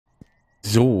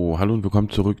So, hallo und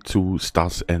willkommen zurück zu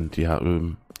Stars End. Ja,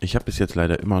 ich habe bis jetzt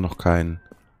leider immer noch keinen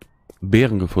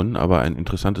Bären gefunden, aber ein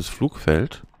interessantes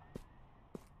Flugfeld.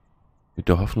 Mit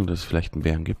der Hoffnung, dass es vielleicht einen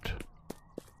Bären gibt.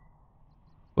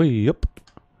 Ui, jupp.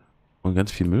 Und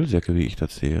ganz viel Müllsäcke, wie ich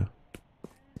das sehe.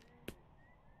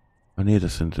 Ah nee,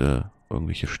 das sind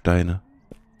irgendwelche Steine.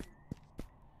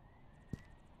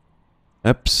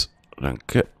 Ups,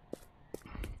 danke.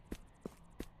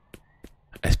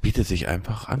 Es bietet sich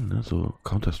einfach an, ne? So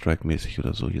Counter-Strike-mäßig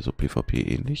oder so, hier so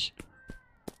PvP-ähnlich.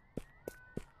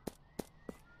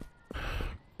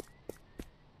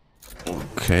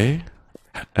 Okay.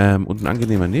 Und ein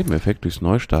angenehmer Nebeneffekt durchs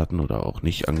Neustarten oder auch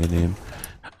nicht angenehm,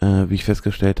 wie ich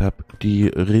festgestellt habe, die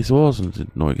Ressourcen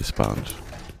sind neu gespawnt.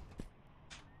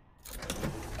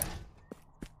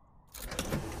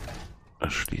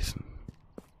 Erschließen.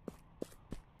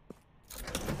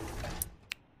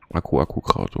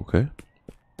 Akku-Kraut, okay.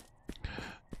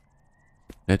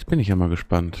 Jetzt bin ich ja mal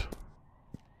gespannt.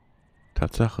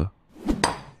 Tatsache.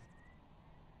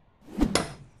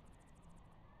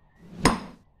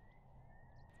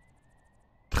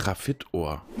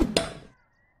 Grafitohr.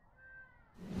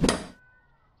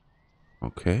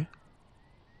 Okay.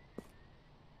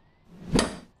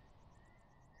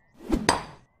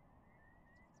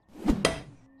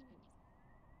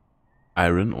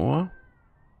 Iron Ore.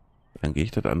 Dann gehe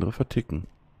ich das andere verticken.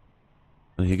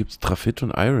 Und hier gibt es Graphit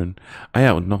und Iron. Ah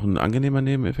ja, und noch ein angenehmer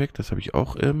Nebeneffekt, das habe ich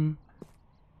auch eben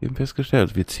festgestellt.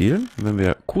 Also wir zielen, wenn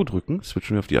wir Q drücken,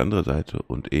 switchen wir auf die andere Seite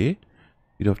und E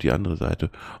wieder auf die andere Seite.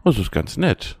 Und das ist ganz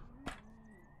nett.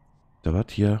 Da war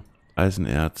hier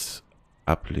Eisenerz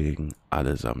ablegen,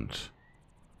 allesamt.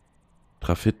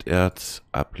 Graphiterz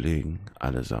ablegen,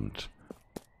 allesamt.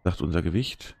 Sagt unser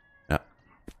Gewicht. Ja.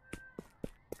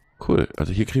 Cool.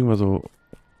 Also hier kriegen wir so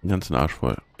einen ganzen Arsch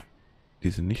voll. Die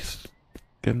sind nicht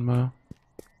scannbar.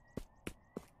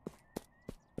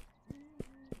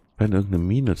 Scheint irgendeine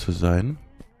Mine zu sein.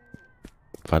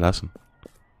 Verlassen.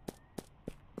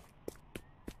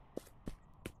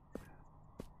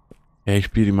 Ja, ich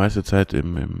spiele die meiste Zeit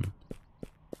in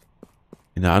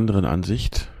der anderen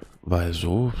Ansicht, weil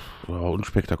so ja,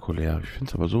 unspektakulär. Ich finde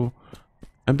es aber so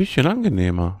ein bisschen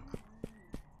angenehmer.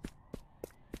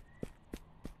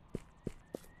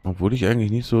 Obwohl ich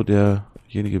eigentlich nicht so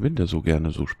derjenige bin, der so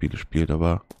gerne so Spiele spielt,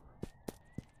 aber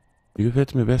hier gefällt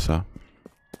es mir besser.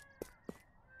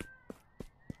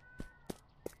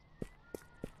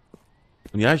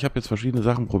 Und ja, ich habe jetzt verschiedene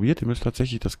Sachen probiert. Ihr müsst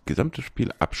tatsächlich das gesamte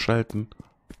Spiel abschalten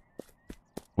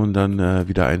und dann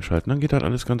wieder einschalten. Dann geht halt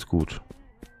alles ganz gut.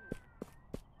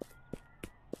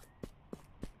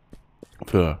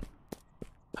 Für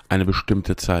eine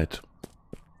bestimmte Zeit.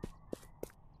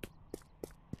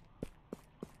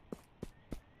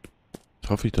 Jetzt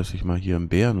hoffe ich, dass ich mal hier einen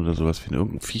Bären oder sowas finde.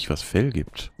 Irgendein Viech, was Fell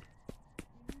gibt.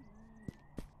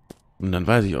 Und dann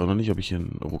weiß ich auch noch nicht, ob ich hier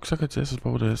einen Rucksack als erstes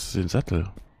baue oder erst den Sattel.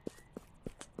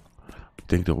 Ich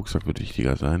denke, der Rucksack wird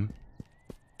wichtiger sein.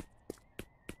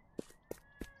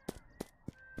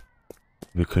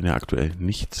 Wir können ja aktuell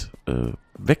nichts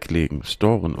weglegen,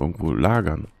 storen, irgendwo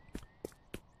lagern.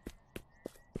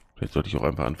 Vielleicht sollte ich auch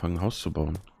einfach anfangen, ein Haus zu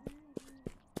bauen.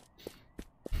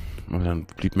 Aber dann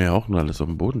blieb mir ja auch nur alles auf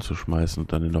den Boden zu schmeißen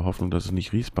und dann in der Hoffnung, dass es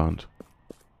nicht respawnt.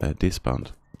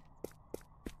 Despawnt.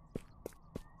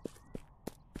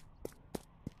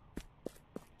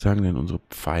 Was sagen denn unsere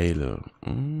Pfeile?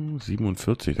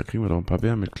 47, da kriegen wir doch ein paar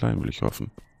Bären mit klein, will ich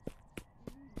hoffen.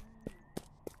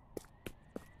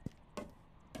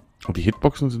 Und die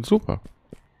Hitboxen sind super.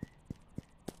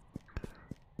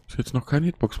 Ich habe jetzt noch kein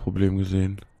Hitbox-Problem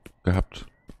gesehen. Gehabt.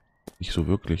 Nicht so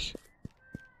wirklich.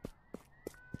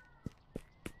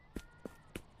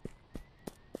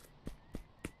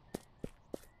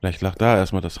 Vielleicht lag da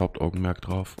erstmal das Hauptaugenmerk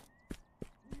drauf.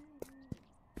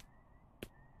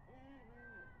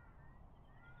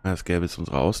 Das Gelbe ist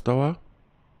unsere Ausdauer.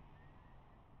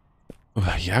 Oh,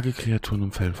 Jagekreaturen,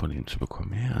 um Fell von ihnen zu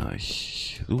bekommen. Ja,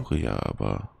 ich suche ja,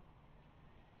 aber...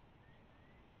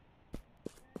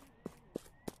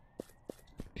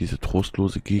 Diese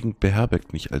trostlose Gegend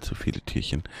beherbergt nicht allzu viele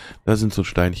Tierchen. Da sind so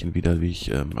Steinchen wieder, wie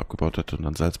ich abgebaut hatte und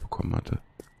dann Salz bekommen hatte.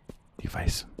 Die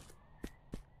weißen.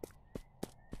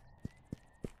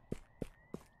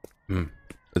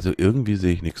 Also irgendwie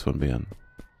sehe ich nichts von Bären.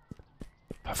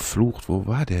 Verflucht, wo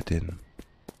war der denn?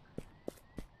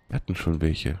 Wir hatten schon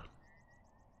welche.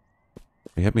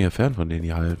 Ich habe mich ja fern von denen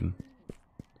gehalten.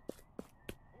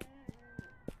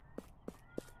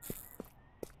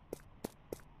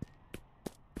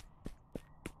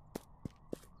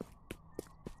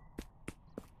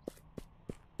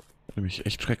 Nämlich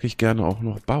echt schrecklich gerne auch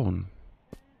noch bauen.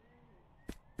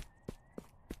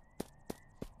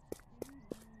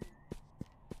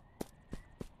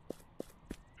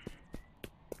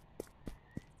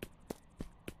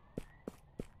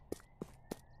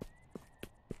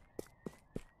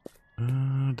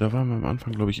 da waren wir am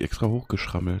Anfang, glaube ich, extra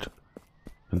hochgeschrammelt.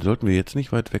 Dann sollten wir jetzt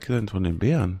nicht weit weg sein von den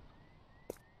Bären.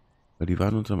 Weil die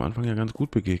waren uns am Anfang ja ganz gut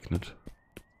begegnet.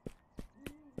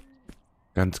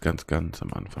 Ganz, ganz, ganz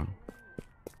am Anfang.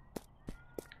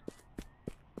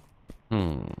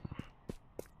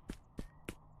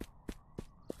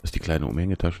 Dass die kleine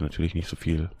Umhängetasche natürlich nicht so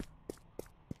viel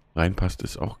reinpasst,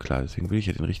 ist auch klar. Deswegen will ich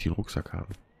ja den richtigen Rucksack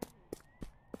haben.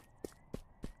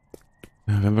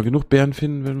 Ja, wenn wir genug Bären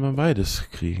finden, werden wir beides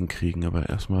kriegen. Aber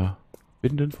erstmal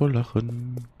binden vor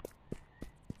Lachen.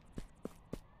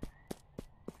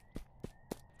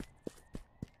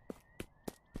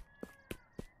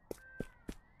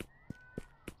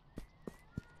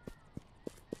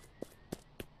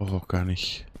 Brauche auch gar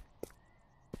nicht.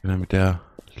 Bin mit der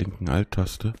linken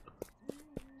Alt-Taste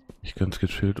mich ganz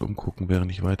gechillt umgucken,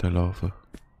 während ich weiterlaufe.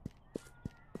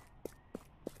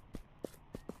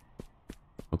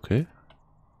 Okay.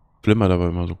 Flimmert aber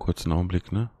immer so kurz einen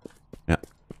Augenblick, ne? Ja.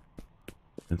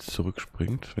 Wenn es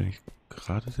zurückspringt, wenn ich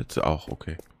gerade setze, auch,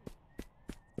 okay.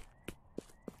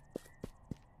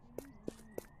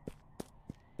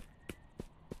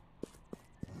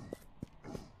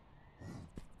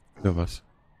 Ja, was?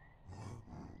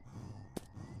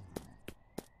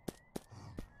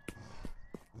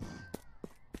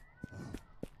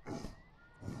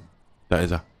 Da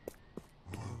ist er.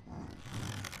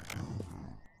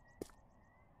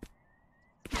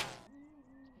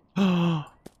 Oh,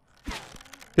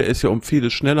 der ist ja um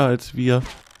vieles schneller als wir.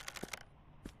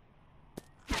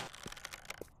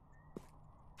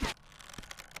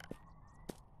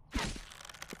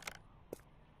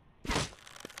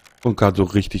 Und kann so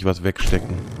richtig was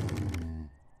wegstecken.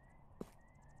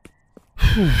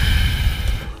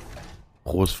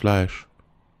 Rohes Fleisch.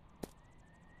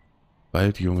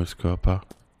 Bald junges Körper.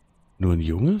 Nur ein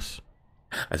junges?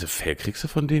 Also Fell kriegst du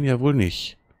von denen ja wohl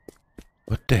nicht.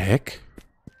 What the heck?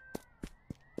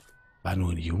 War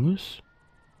nur ein junges?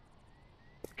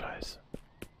 Scheiße.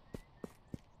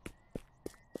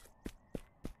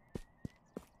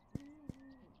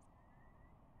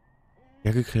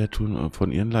 Jagdkreaturen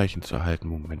von ihren Leichen zu erhalten.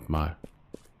 Moment mal.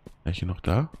 Leiche noch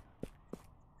da?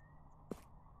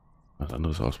 Was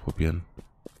anderes ausprobieren.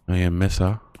 Na hier ein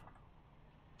Messer.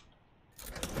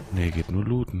 Nee, geht nur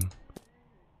looten.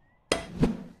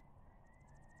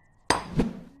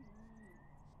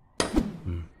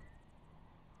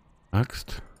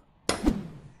 Axt?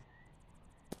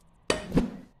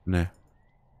 Nee.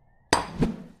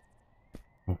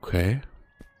 Okay.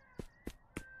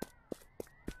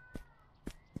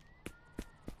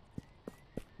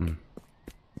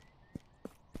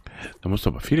 Da musst du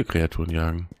aber viele Kreaturen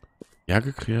jagen.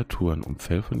 Jage Kreaturen, um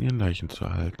Fell von ihren Leichen zu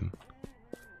erhalten.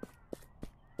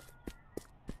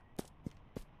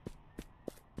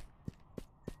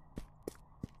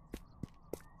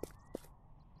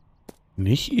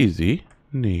 Nicht easy?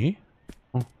 Nee.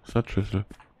 Oh, Satzschlüssel.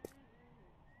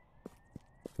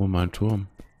 Oh, mein Turm.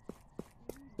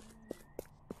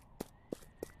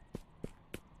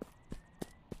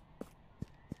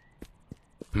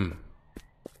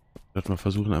 Sollte mal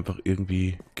versuchen, einfach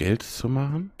irgendwie Geld zu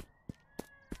machen.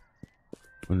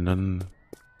 Und dann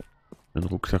einen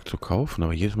Rucksack zu kaufen.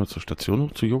 Aber jedes Mal zur Station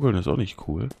hoch zu joggeln ist auch nicht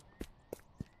cool.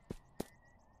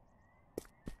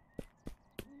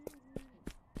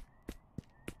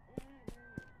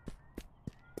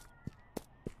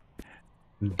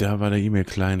 Da war der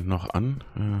E-Mail-Client noch an.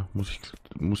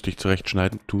 Musste ich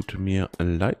zurechtschneiden. Tut mir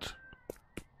leid.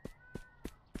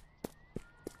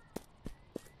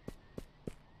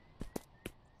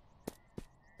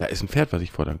 Da ist ein Pferd, was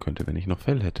ich fordern könnte, wenn ich noch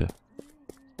Fell hätte.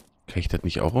 Kann ich das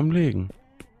nicht auch umlegen?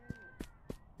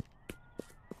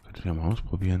 Könnte ich ja mal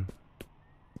ausprobieren.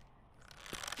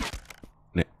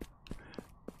 Ne.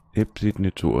 Sieht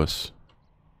nicht so aus.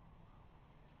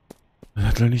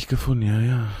 Hat er nicht gefunden,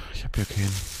 ja. Ich habe ja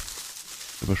keinen.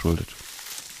 Überschuldet.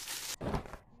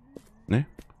 Ne?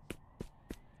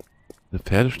 Die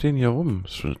Pferde stehen hier rum.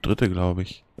 Das ist schon das dritte, glaube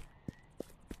ich.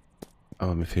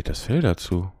 Aber mir fehlt das Fell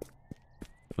dazu.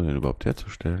 Um den überhaupt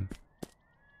herzustellen.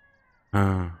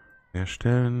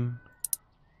 Herstellen.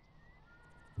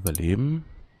 Überleben.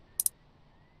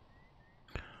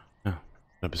 Ja,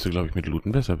 da bist du, glaube ich, mit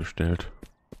Looten besser bestellt.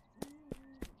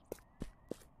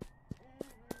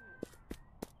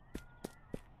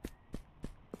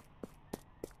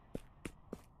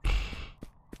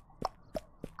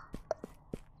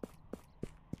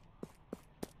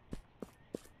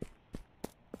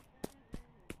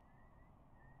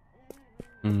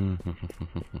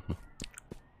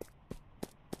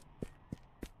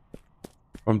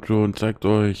 Kommt schon, zeigt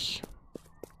euch.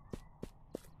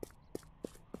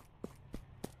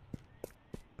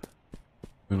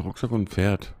 Den Rucksack und ein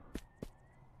Pferd.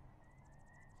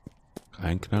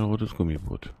 Ein knallrotes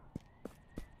Gummiboot.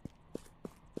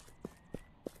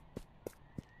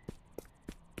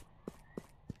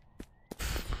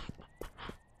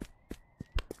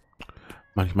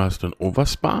 Manchmal hast du einen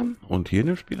Overspan und hier in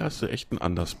dem Spiel hast du echt einen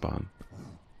Underspan.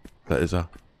 Da ist er.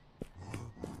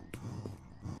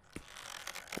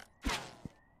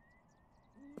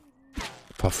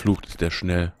 Verflucht ist der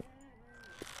schnell.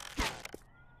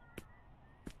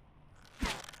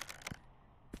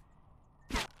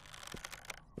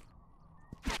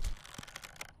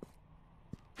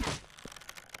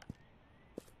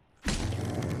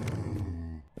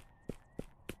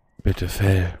 Bitte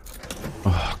Fell.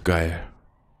 Oh, geil.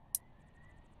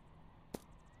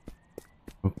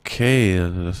 Okay,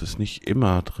 also das ist nicht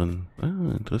immer drin. Ah,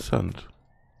 interessant.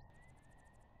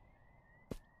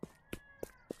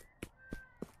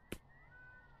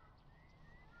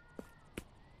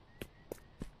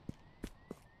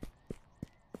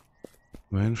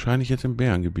 Immerhin scheine ich jetzt im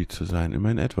Bärengebiet zu sein.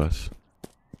 Immerhin etwas.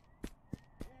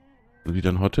 Und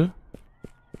wieder ein Hotte.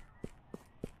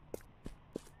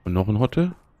 Und noch ein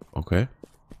Hotte. Okay.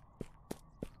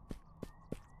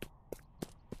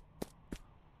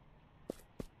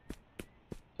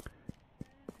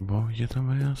 Boah, jetzt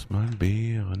haben wir erstmal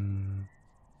Beeren.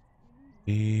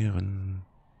 Beeren.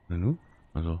 Na nu?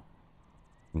 Also.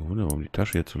 Ein Wunder, warum die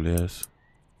Tasche jetzt so leer ist.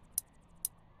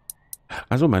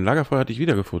 Also, mein Lagerfeuer hatte ich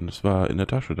wiedergefunden. Das war in der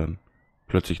Tasche dann.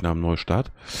 Plötzlich nach dem Neustart.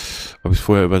 Ob ich es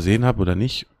vorher übersehen habe oder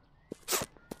nicht,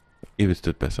 ihr wisst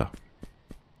es besser.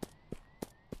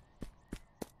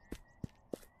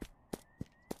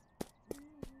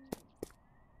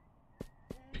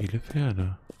 Viele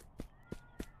Pferde.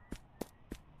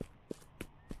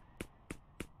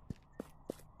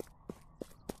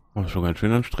 Oh, schon ganz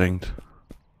schön anstrengend.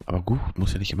 Aber gut,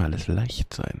 muss ja nicht immer alles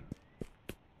leicht sein.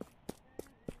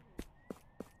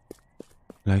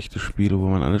 Leichte Spiele, wo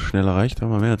man alles schnell erreicht,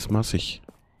 aber mehr als massig.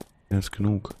 Mehr als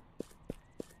genug.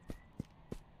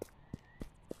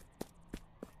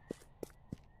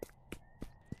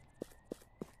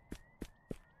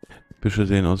 Büsche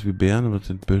sehen aus wie Bären, aber es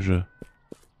sind Büsche.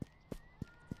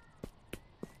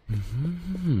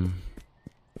 Mhm.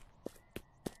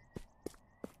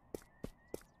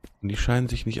 Und die scheinen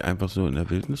sich nicht einfach so in der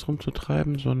Wildnis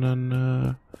rumzutreiben,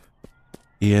 sondern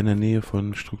eher in der Nähe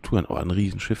von Strukturen. Oh, ein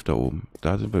Riesenschiff da oben.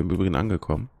 Da sind wir im Übrigen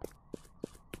angekommen.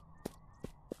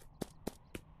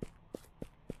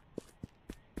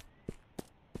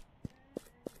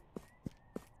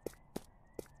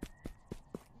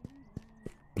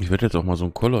 Ich werde jetzt auch mal so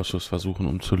einen Kolossus versuchen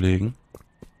umzulegen.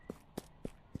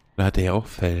 Da hat er ja auch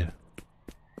Fell.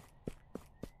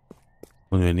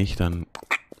 Und wenn nicht, dann...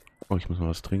 Oh, ich muss mal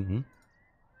was trinken.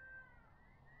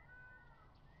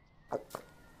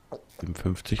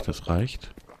 57, das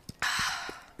reicht.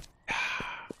 Ja.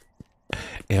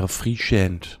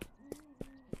 Erfrischend.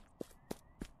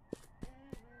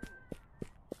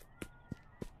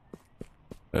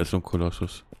 Da ist so ein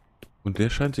Kolossus. Und der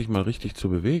scheint sich mal richtig zu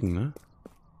bewegen, ne?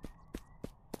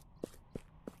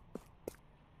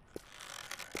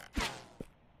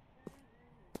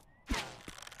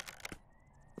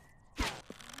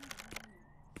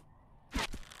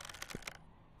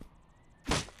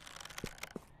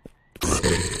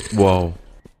 Wow.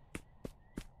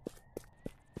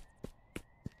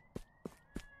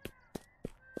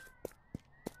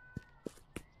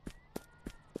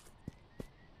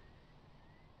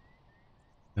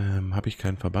 Habe ich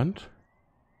keinen Verband?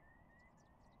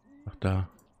 Ach, da.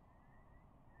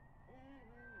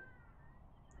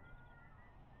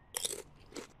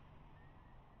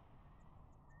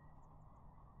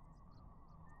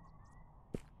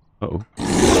 Oh, oh.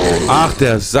 Ach,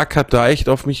 der Sack hat da echt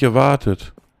auf mich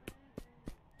gewartet.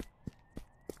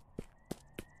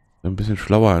 Ein bisschen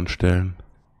schlauer anstellen.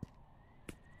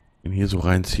 Den hier so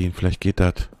reinziehen, vielleicht geht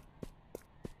das.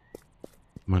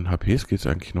 Mein HPs geht's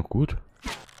eigentlich noch gut.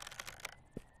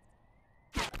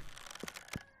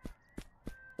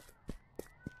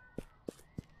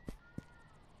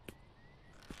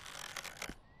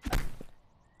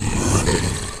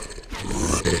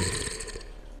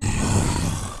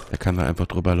 Er kann da einfach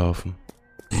drüber laufen.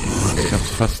 Ich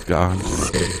hab's fast geahnt.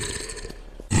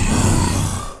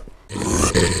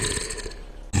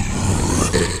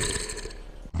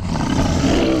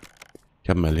 Ich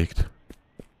hab ihn erlegt.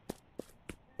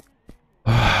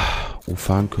 Oh,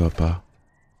 Fahnkörper.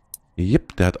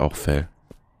 Jipp, der hat auch Fell.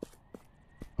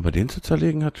 Aber den zu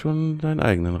zerlegen hat schon seinen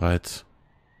eigenen Reiz.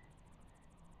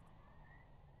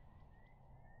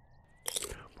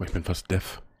 Boah, ich bin fast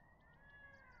deaf.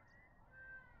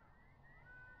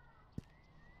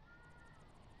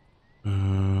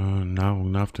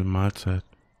 Nahrung, dauerhafte Mahlzeit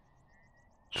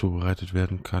zubereitet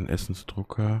werden kann.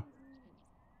 Essensdrucker.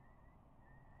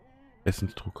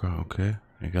 Essensdrucker, okay.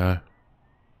 Egal.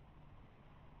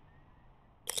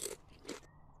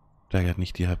 Steigert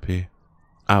nicht die HP.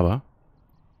 Aber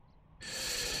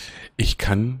ich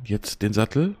kann jetzt den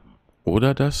Sattel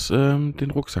oder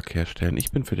den Rucksack herstellen.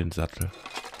 Ich bin für den Sattel.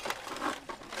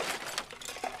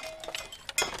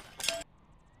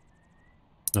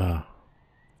 Ah.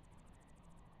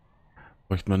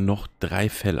 Bräuchte man noch 3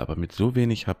 Fell, aber mit so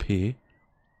wenig HP.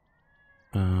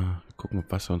 Gucken,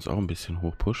 ob Wasser uns auch ein bisschen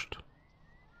hochpusht.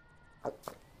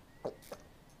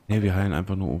 Ne, wir heilen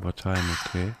einfach nur Overtime,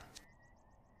 okay.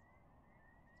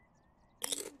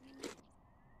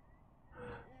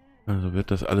 Also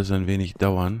wird das alles ein wenig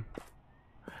dauern.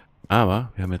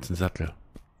 Aber wir haben jetzt einen Sattel.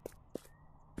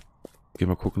 Gehen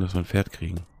wir gucken, dass wir ein Pferd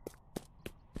kriegen.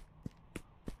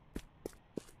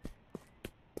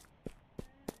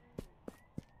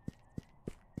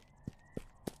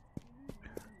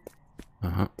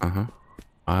 Aha, aha.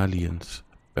 Aliens.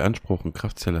 Beanspruchen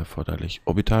Kraftzelle erforderlich.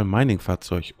 Orbital Mining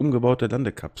Fahrzeug. Umgebaute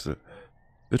Landekapsel.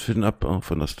 Wird für den Abbau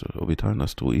von orbitalen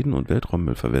Asteroiden und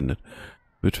Weltraummüll verwendet.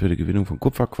 Wird für die Gewinnung von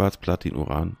Kupfer, Quarz, Platin,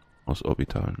 Uran aus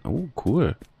Orbitalen. Oh,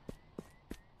 cool.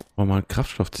 Mal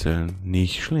Kraftstoffzellen.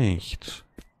 Nicht schlecht.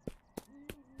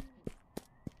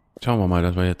 Schauen wir mal,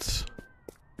 dass wir jetzt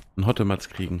einen Hottematz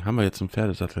kriegen. Haben wir jetzt einen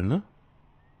Pferdesattel, ne?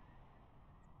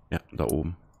 Ja, da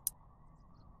oben.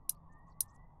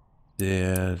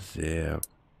 Sehr, sehr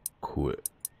cool.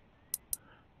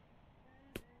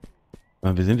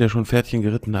 Wir sind ja schon Pferdchen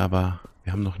geritten, aber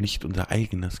wir haben noch nicht unser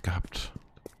eigenes gehabt.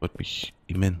 Das freut mich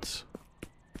immens.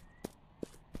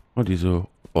 Oh, diese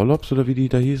Orlops oder wie die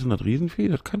da hießen, das Riesenvieh,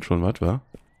 das kann schon was, wa?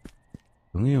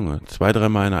 Junge, Junge. 2, 3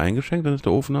 Mal eine eingeschenkt, dann ist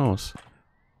der Ofen aus.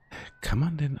 Kann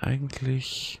man denn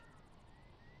eigentlich...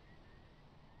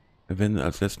 Wenn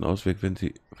als letzten Ausweg, wenn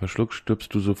sie verschluckt,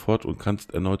 stirbst du sofort und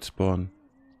kannst erneut spawnen.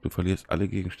 Du verlierst alle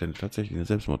Gegenstände. Tatsächlich eine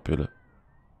Selbstmordpille.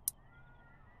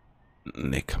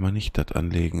 Ne, kann man nicht das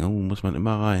anlegen. Oh, muss man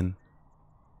immer rein.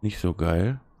 Nicht so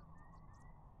geil.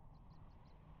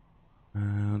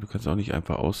 Du kannst auch nicht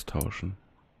einfach austauschen.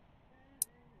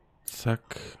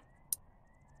 Zack.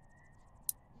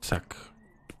 Zack.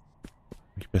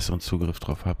 Wenn ich besseren Zugriff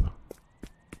drauf habe.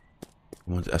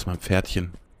 Gucken wir uns erstmal ein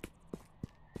Pferdchen.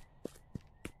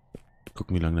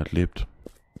 Gucken, wie lange das lebt.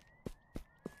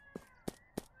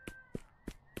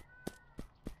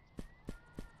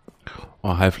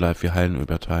 Oh, Half-Life, wir heilen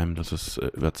über Time. Das ist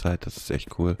über Zeit, das ist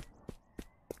echt cool.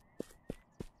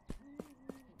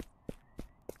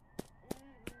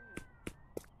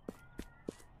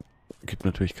 Gibt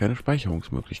natürlich keine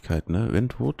Speicherungsmöglichkeit, ne? Wenn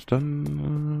tot,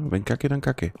 dann... wenn Kacke, dann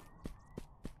Kacke.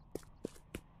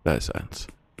 Da ist eins.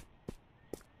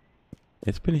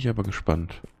 Jetzt bin ich aber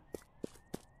gespannt.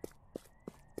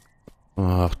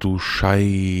 Ach du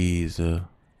Scheiße.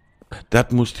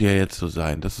 Das musste ja jetzt so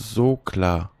sein. Das ist so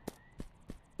klar.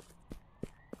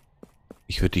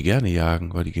 Ich würde die gerne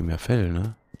jagen, weil die geben ja Fell,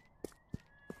 ne?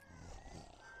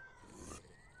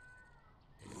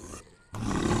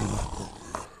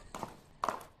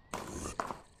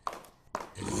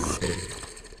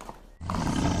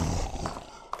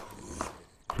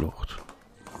 Flucht.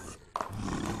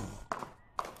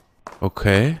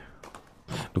 Okay.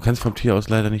 Du kannst vom Tier aus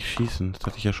leider nicht schießen. Das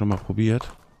hatte ich ja schon mal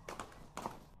probiert.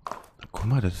 Guck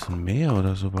mal, das ist ein Meer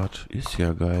oder sowas. Ist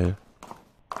ja geil.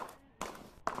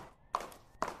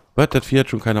 Was? Das Vieh hat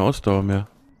schon keine Ausdauer mehr.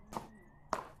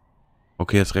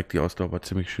 Okay, jetzt reckt die Ausdauer war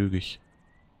ziemlich schügig.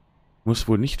 Muss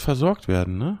wohl nicht versorgt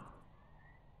werden, ne?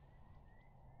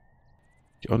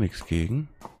 Ich auch nichts gegen.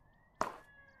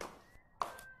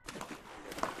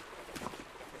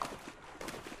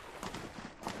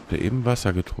 Der eben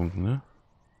Wasser getrunken, ne?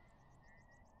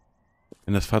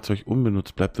 Wenn das Fahrzeug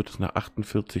unbenutzt bleibt, wird es nach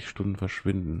 48 Stunden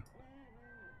verschwinden.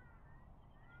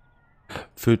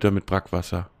 Füllt damit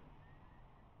Brackwasser.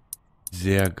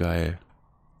 Sehr geil.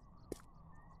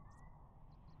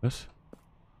 Was?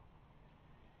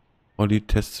 Olli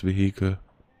Tests Vehikel.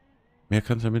 Mehr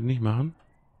kannst du damit nicht machen?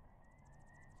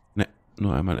 Ne,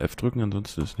 nur einmal F drücken,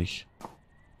 ansonsten ist nicht.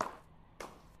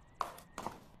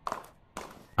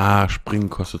 Ah, Springen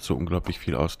kostet so unglaublich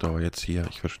viel Ausdauer jetzt hier.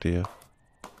 Ich verstehe.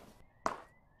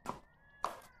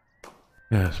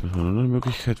 Ja, jetzt müssen wir nur eine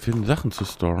Möglichkeit finden, Sachen zu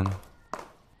storen.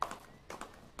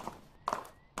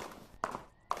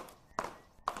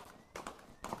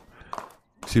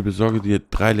 Sie besorge dir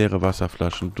 3 leere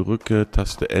Wasserflaschen. Drücke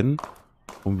Taste N,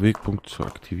 um Wegpunkt zu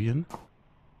aktivieren.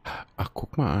 Ach,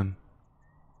 guck mal an.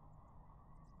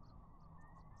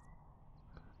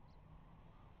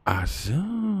 Ach so.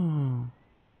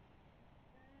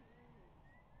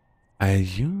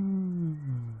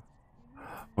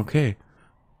 Okay.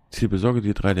 Ziel, besorge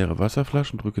dir 3 leere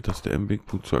Wasserflaschen, drücke Taste M,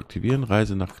 Wegpunkt zu aktivieren,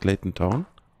 reise nach Clayton Town,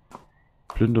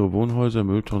 plündere Wohnhäuser,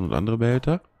 Mülltonnen und andere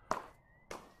Behälter.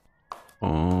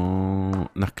 Oh,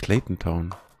 nach Clayton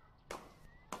Town.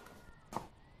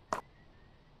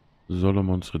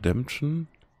 Solomon's Redemption.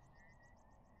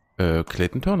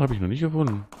 Clayton Town habe ich noch nicht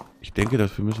gefunden. Ich denke,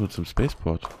 dafür müssen wir zum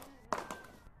Spaceport.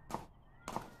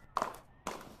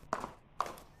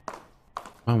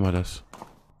 Machen wir das.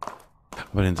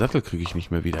 Aber den Sattel kriege ich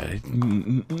nicht mehr wieder.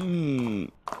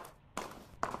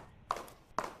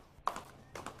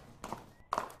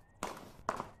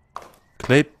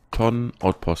 Clayton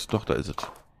Outpost. Doch, da ist es.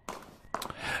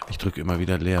 Ich drücke immer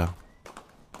wieder leer.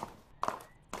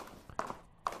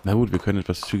 Na gut, wir können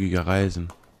etwas zügiger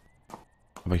reisen.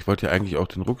 Aber ich wollte ja eigentlich auch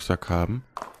den Rucksack haben.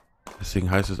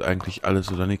 Deswegen heißt es eigentlich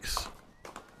alles oder nichts.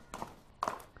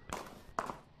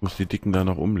 Ich muss die Dicken da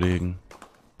noch umlegen.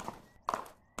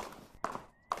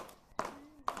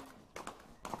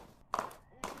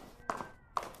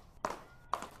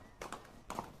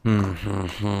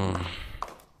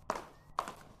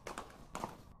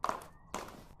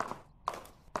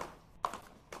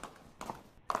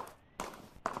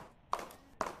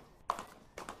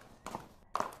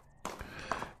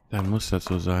 Dann muss das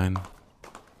so sein.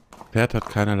 Pferd hat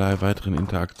keinerlei weiteren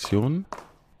Interaktionen.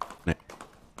 Ne.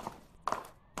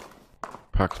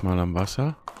 Pack's mal am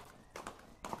Wasser.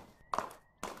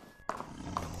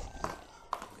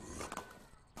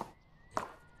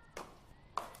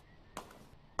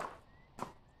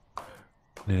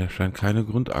 Ne, der scheint keine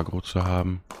Grundagro zu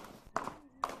haben.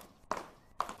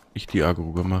 Ich die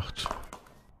Agro gemacht.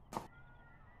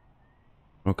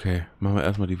 Okay, machen wir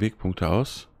erstmal die Wegpunkte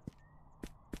aus.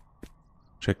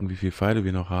 Checken, wie viele Pfeile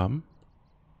wir noch haben.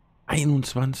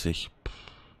 21.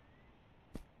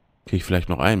 Kriege ich vielleicht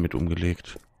noch einen mit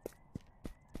umgelegt.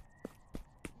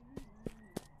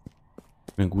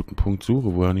 Wenn ich einen guten Punkt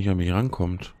suche, wo er nicht an mich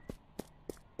rankommt.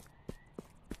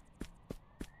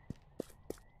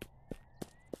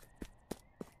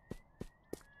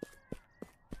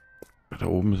 Da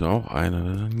oben ist auch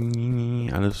einer.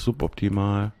 Alles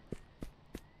suboptimal.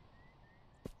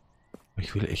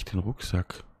 Ich will echt den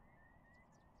Rucksack.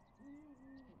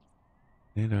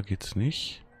 Ne, da geht's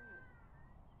nicht.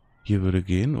 Hier würde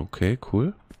gehen. Okay,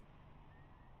 cool.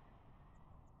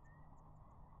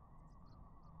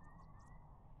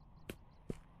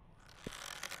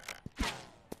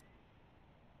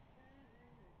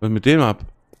 Was mit dem ab?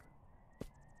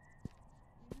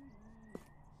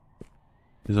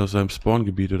 Ist aus seinem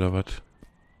Spawngebiet oder was?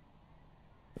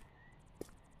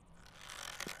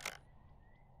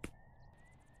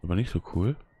 Aber nicht so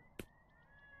cool.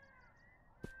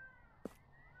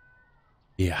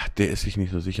 Ja, der ist sich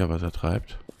nicht so sicher, was er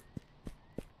treibt.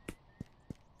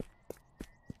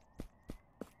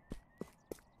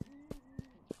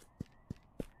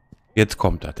 Jetzt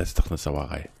kommt er. Das ist doch eine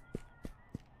Sauerei.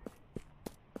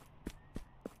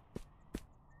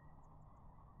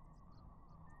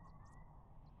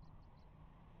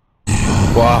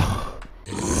 Boah.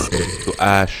 Du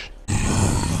Arsch.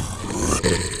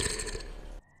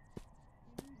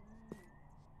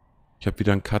 Ich habe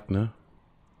wieder einen Cut, ne?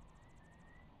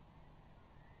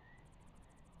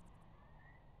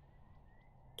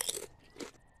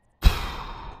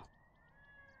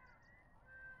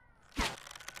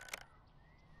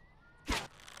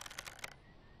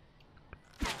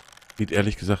 Sieht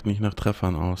ehrlich gesagt nicht nach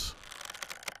Treffern aus.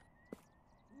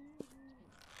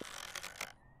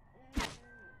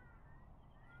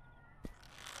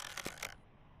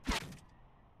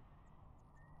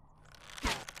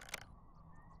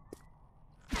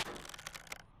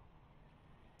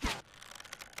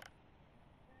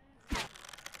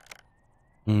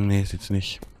 Nee, ist jetzt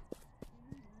nicht.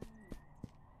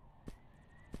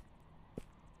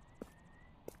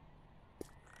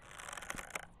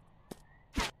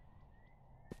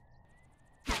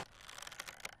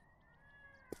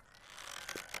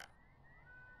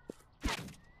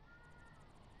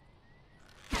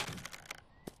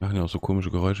 Machen ja auch so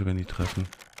komische Geräusche, wenn die treffen.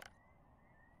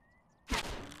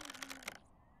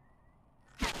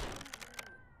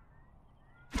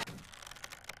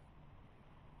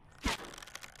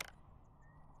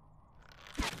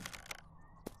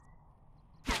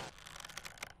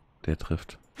 Der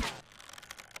trifft.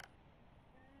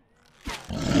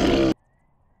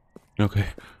 Okay.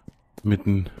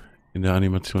 Mitten in der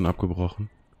Animation abgebrochen.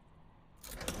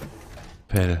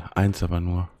 Pell, 1 aber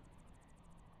nur.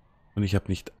 Und ich habe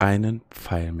nicht einen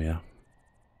Pfeil mehr.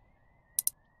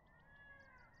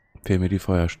 Fehlen mir die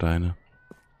Feuersteine.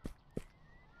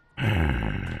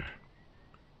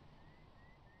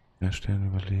 Herstellen,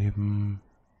 überleben.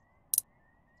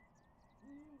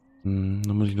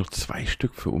 Da muss ich noch 2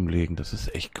 Stück für umlegen. Das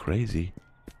ist echt crazy.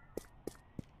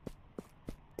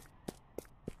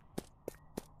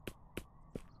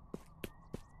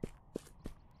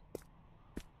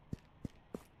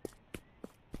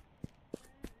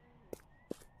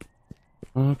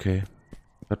 Okay.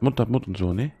 Das Mund und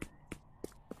so, ne?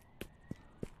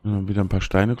 Wieder ein paar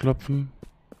Steine klopfen.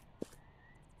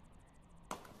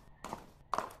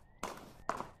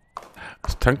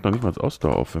 Es tankt noch nicht mal das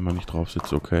Ausdauer auf, wenn man nicht drauf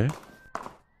sitzt, okay.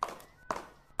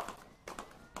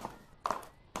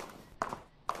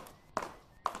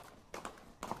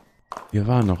 Hier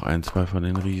waren noch 1, 2 von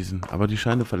den Riesen, aber die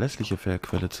scheinen eine verlässliche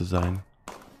Quelle zu sein.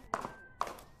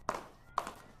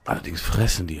 Allerdings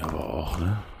fressen die aber auch,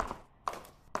 ne?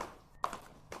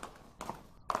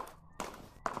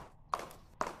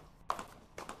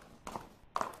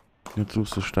 Jetzt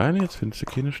suchst du Steine, jetzt findest du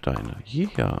keine Steine.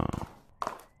 Ja.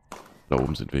 Da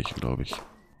oben sind welche, glaube ich.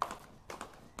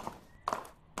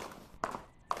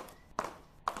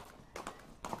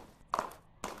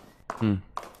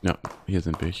 Ja, hier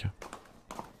sind welche.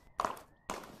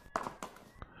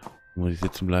 Muss ich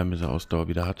sitzen bleiben, bis er Ausdauer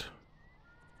wieder hat.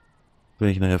 Wenn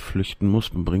ich nachher flüchten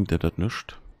muss, dann bringt er das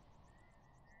nichts.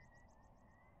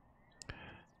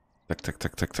 Zack, zack,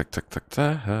 zack, zack, zack, zack, zack,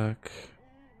 zack.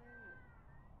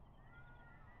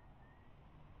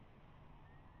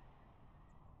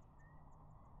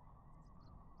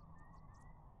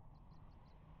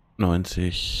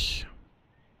 $90.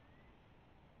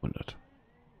 100.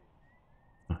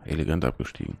 Elegant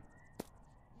abgestiegen.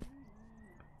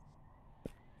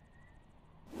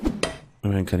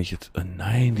 Und dann kann ich jetzt... Oh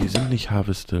nein, die sind nicht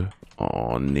Harveste.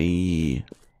 Oh nee.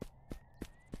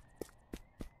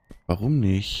 Warum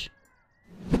nicht?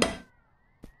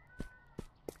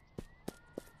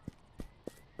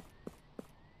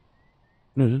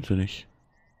 Nö, sind sie nicht.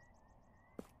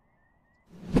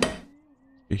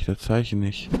 Ich das Zeichen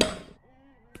nicht.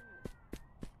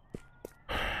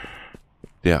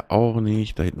 Der auch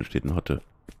nicht. Da hinten steht ein Hotte.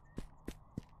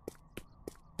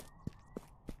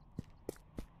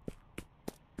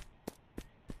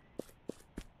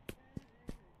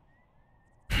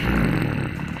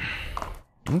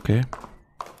 Okay.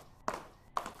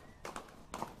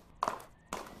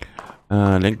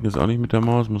 Lenken ist auch nicht mit der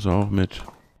Maus. Muss auch mit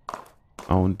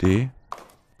A und D.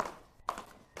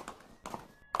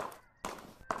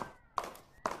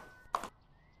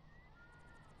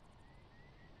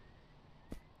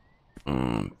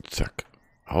 Und zack.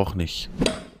 Auch nicht.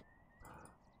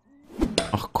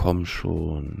 Ach komm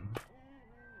schon.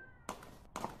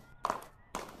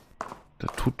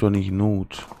 Das tut doch nicht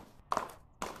Not.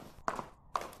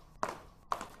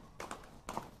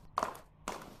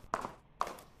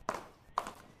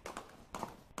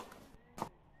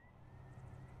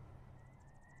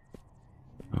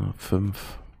 Ah,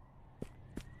 5.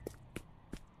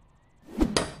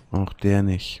 Auch der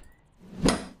nicht.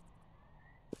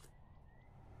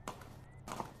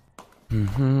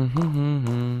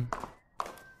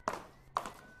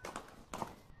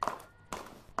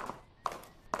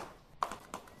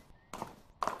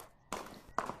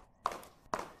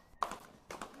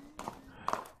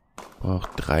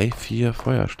 Braucht 3, 4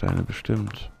 Feuersteine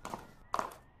bestimmt.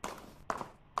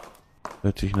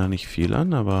 Hört sich noch nicht viel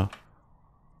an, aber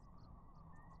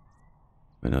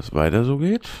wenn das weiter so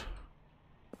geht,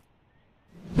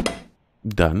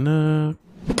 dann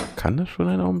kann das schon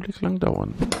einen Augenblick lang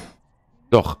dauern.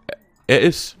 Doch, er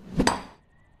ist.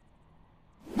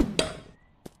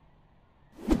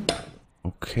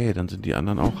 Okay, dann sind die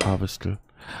anderen auch Harvestel.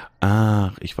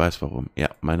 Ach, ich weiß warum. Ja,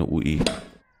 meine UI.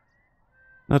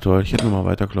 Na toll, ich hätte nur mal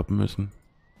weiterkloppen müssen.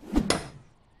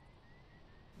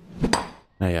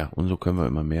 Naja, und so können wir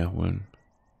immer mehr holen.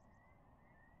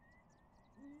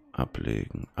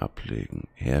 Ablegen, ablegen,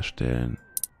 herstellen.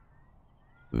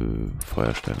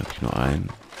 Feuerstein habe ich nur einen.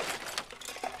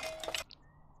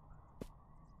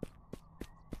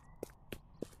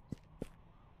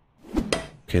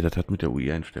 Okay, das hat mit der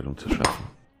UI-Einstellung zu schaffen.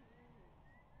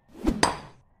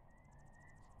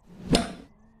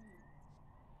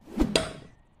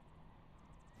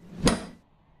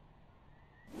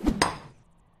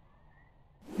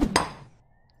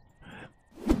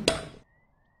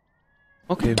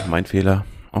 Okay, mein Fehler.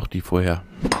 Auch die vorher.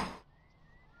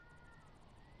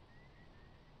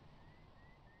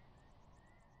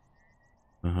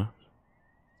 Aha.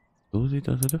 So sieht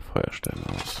also der Feuerstein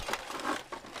aus.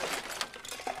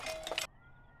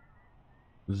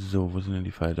 So, wo sind denn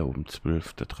die Pfeile da oben?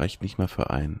 12. Das reicht nicht mal für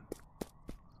einen.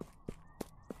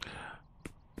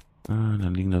 Ah,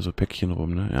 dann liegen da so Päckchen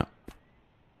rum, ne? Ja.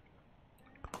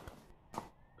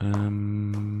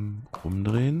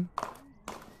 Umdrehen.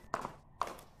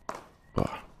 Boah.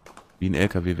 Wie ein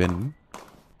LKW wenden.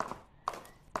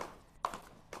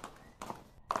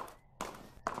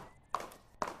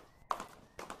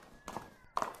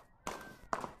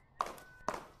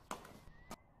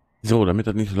 So, damit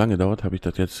das nicht so lange dauert, habe ich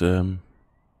das jetzt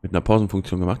mit einer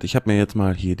Pausenfunktion gemacht. Ich habe mir jetzt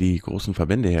mal hier die großen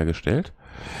Verbände hergestellt,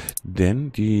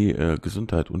 denn die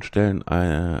Gesundheit und stellen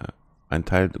einen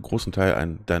großen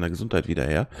Teil deiner Gesundheit wieder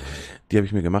her. Die habe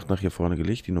ich mir gemacht, nach hier vorne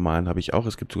gelegt. Die normalen habe ich auch.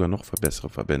 Es gibt sogar noch bessere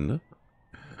Verbände.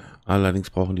 Allerdings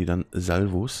brauchen die dann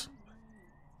Salvos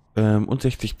und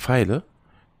 60 Pfeile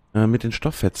mit den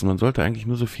Stofffetzen. Man sollte eigentlich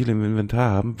nur so viel im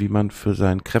Inventar haben, wie man für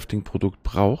sein Crafting-Produkt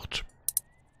braucht.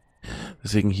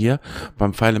 Deswegen hier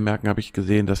beim Pfeilemerken habe ich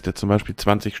gesehen, dass der zum Beispiel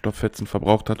 20 Stofffetzen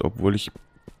verbraucht hat, obwohl ich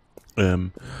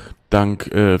dank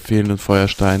fehlenden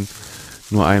Feuerstein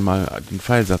nur einmal den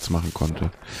Pfeilsatz machen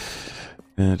konnte.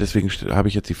 Deswegen habe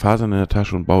ich jetzt die Fasern in der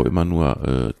Tasche und baue immer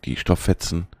nur die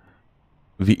Stofffetzen,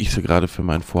 wie ich sie gerade für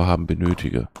mein Vorhaben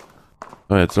benötige.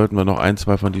 So, jetzt sollten wir noch ein,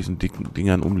 zwei von diesen dicken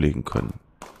Dingern umlegen können.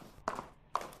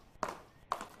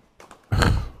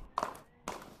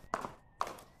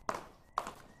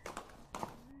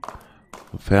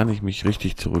 Sofern ich mich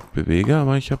richtig zurückbewege,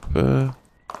 aber ich habe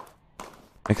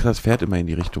extra das Pferd immer in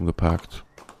die Richtung geparkt.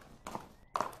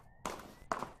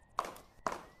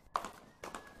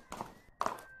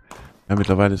 Ja,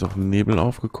 mittlerweile ist auch ein Nebel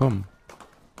aufgekommen.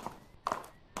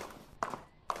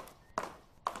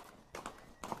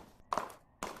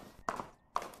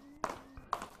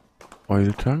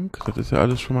 Oiltank, das ist ja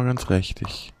alles schon mal ganz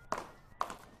richtig.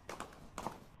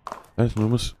 Also, du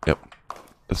musst, ja,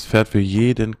 das Pferd für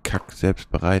jeden Kack selbst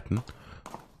bereiten.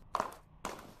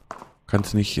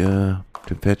 Kannst nicht dem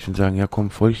Pferdchen sagen, ja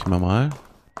komm, folg mir mal.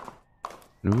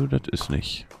 Nö, das ist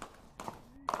nicht.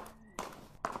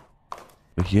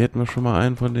 Hier hätten wir schon mal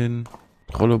einen von den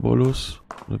Trollebolus,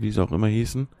 oder wie sie auch immer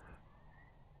hießen.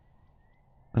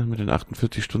 Also mit den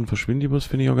 48 Stunden Verschwindibus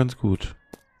finde ich auch ganz gut.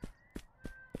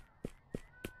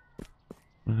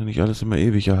 Man kann nicht alles immer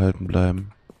ewig erhalten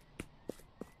bleiben.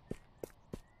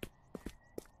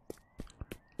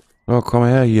 Oh, komm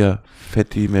her hier,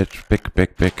 Fetti mit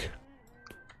Back.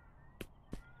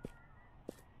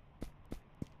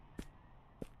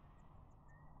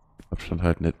 Abstand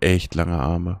halten, nicht echt lange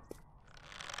Arme.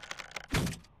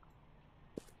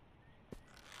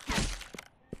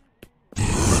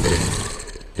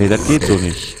 Ey, das geht so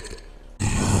nicht.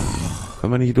 Kann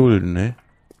man nicht dulden, ne?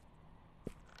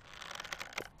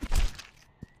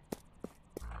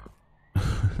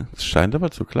 Es scheint aber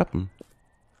zu klappen.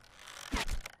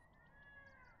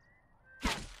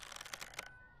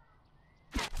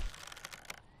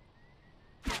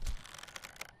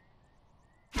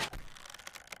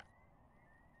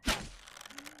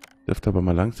 Dürfte aber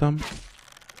mal langsam.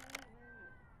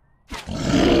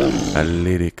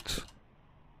 Erledigt.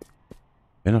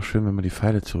 Wäre noch schön, wenn wir die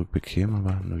Pfeile zurückbekämen,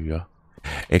 aber naja.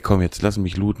 Ey, komm, jetzt lassen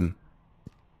mich looten.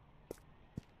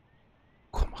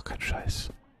 Komm, mach keinen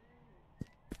Scheiß.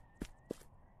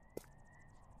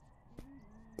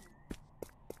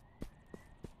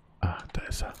 Ah, da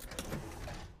ist er.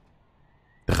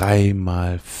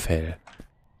 3-mal Fell.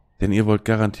 Denn ihr wollt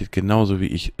garantiert genauso wie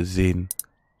ich sehen,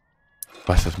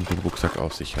 was das mit dem Rucksack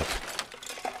auf sich hat.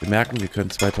 Wir merken, wir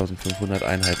können 2500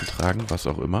 Einheiten tragen, was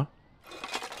auch immer.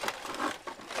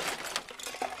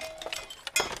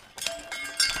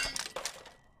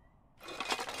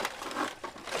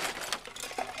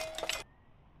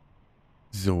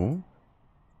 So.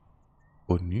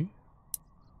 Uni.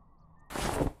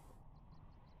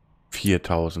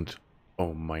 4000.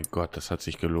 Oh mein Gott, das hat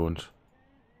sich gelohnt.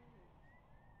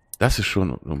 Das ist schon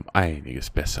um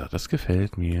einiges besser. Das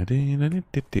gefällt mir.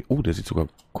 Oh, der sieht sogar...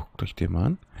 Guckt euch den mal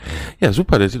an. Ja,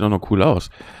 super, der sieht auch noch cool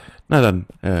aus. Na dann,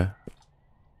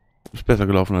 ist besser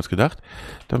gelaufen als gedacht.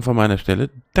 Dann von meiner Stelle,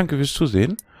 danke fürs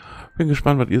Zusehen. Bin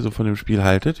gespannt, was ihr so von dem Spiel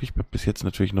haltet. Ich habe bis jetzt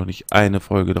natürlich noch nicht eine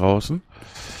Folge draußen.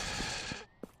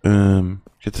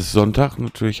 Jetzt ist Sonntag.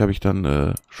 Natürlich habe ich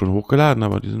dann schon hochgeladen,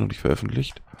 aber die sind noch nicht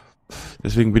veröffentlicht.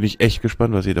 Deswegen bin ich echt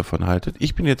gespannt, was ihr davon haltet.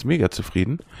 Ich bin jetzt mega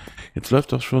zufrieden. Jetzt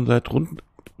läuft das schon seit rund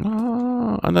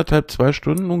 1,5-2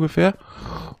 Stunden ungefähr.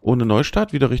 Ohne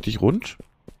Neustart, wieder richtig rund.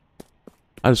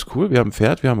 Alles cool. Wir haben ein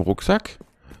Pferd, wir haben einen Rucksack.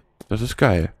 Das ist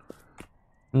geil.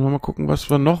 Müssen wir mal gucken, was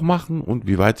wir noch machen und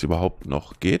wie weit es überhaupt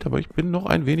noch geht. Aber ich bin noch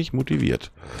ein wenig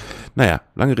motiviert. Naja,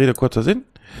 lange Rede, kurzer Sinn.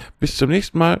 Bis zum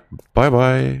nächsten Mal. Bye,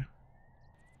 bye.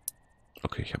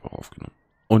 Okay, ich habe auch aufgenommen.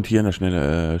 Und hier an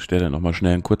der Stelle nochmal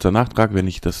schnell ein kurzer Nachtrag, wenn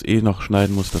ich das noch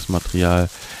schneiden muss, das Material.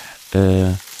 Ich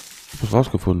habe was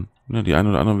rausgefunden. Ja, die einen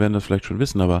oder anderen werden das vielleicht schon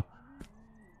wissen, aber...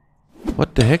 What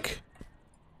the heck?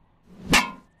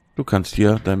 Du kannst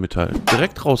hier dein Metall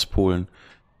direkt rauspolen.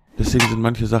 Deswegen sind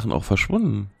manche Sachen auch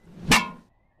verschwunden.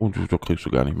 Und da kriegst du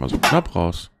gar nicht mal so knapp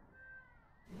raus.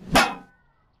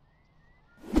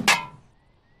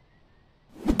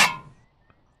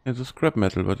 Ja, das Scrap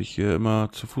Metal, was ich hier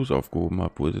immer zu Fuß aufgehoben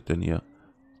habe. Wo ist es denn hier?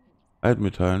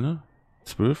 Altmetall, ne?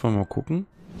 12, wollen wir mal gucken.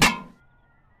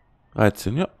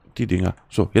 13, ja, die Dinger.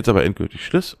 So, jetzt aber endgültig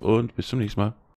Schluss und bis zum nächsten Mal.